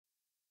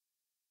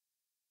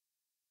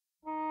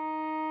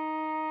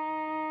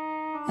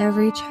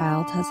Every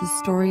child has a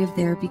story of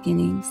their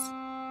beginnings.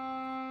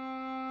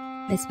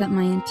 I spent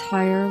my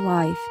entire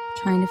life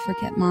trying to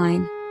forget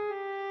mine,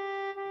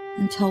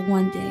 until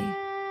one day,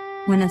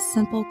 when a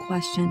simple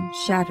question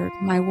shattered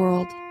my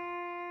world.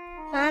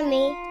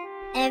 Mommy,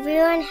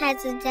 everyone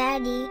has a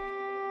daddy.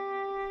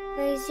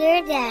 Who's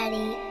your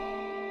daddy?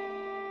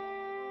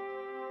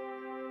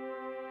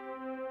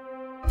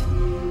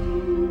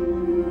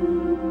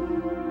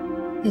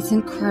 It's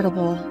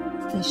incredible,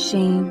 the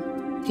shame,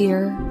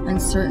 fear,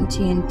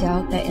 uncertainty, and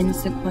doubt that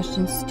innocent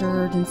question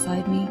stirred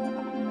inside me.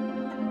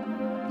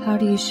 How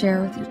do you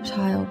share with your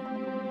child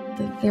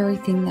the very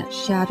thing that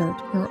shattered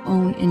her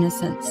own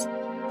innocence?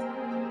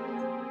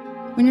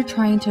 When you're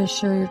trying to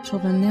assure your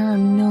children there are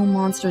no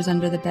monsters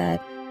under the bed,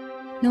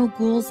 no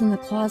ghouls in the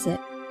closet,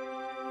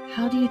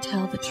 how do you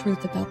tell the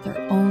truth about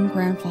their own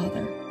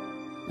grandfather,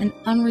 an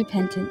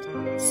unrepentant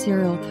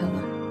serial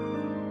killer?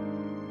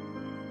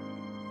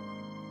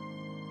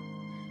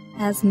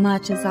 As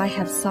much as I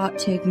have sought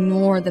to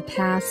ignore the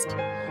past,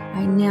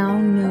 I now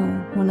know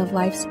one of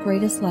life's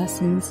greatest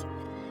lessons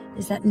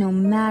is that no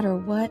matter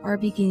what our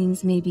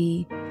beginnings may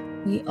be,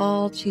 we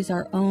all choose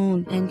our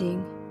own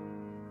ending.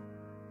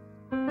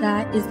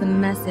 That is the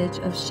message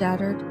of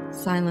Shattered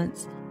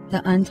Silence,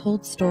 the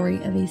untold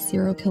story of a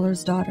serial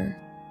killer's daughter.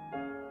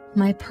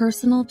 My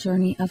personal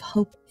journey of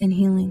hope and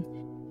healing.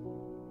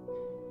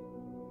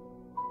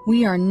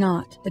 We are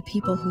not the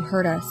people who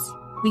hurt us.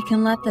 We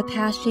can let the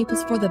past shape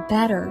us for the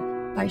better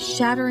by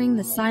shattering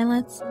the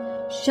silence,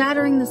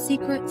 shattering the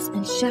secrets,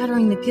 and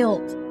shattering the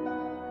guilt.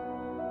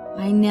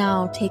 I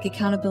now take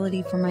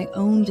accountability for my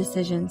own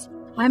decisions.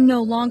 I'm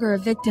no longer a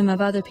victim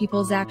of other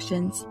people's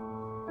actions.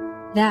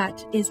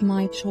 That is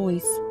my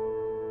choice.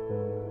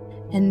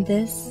 And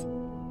this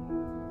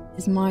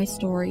is my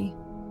story.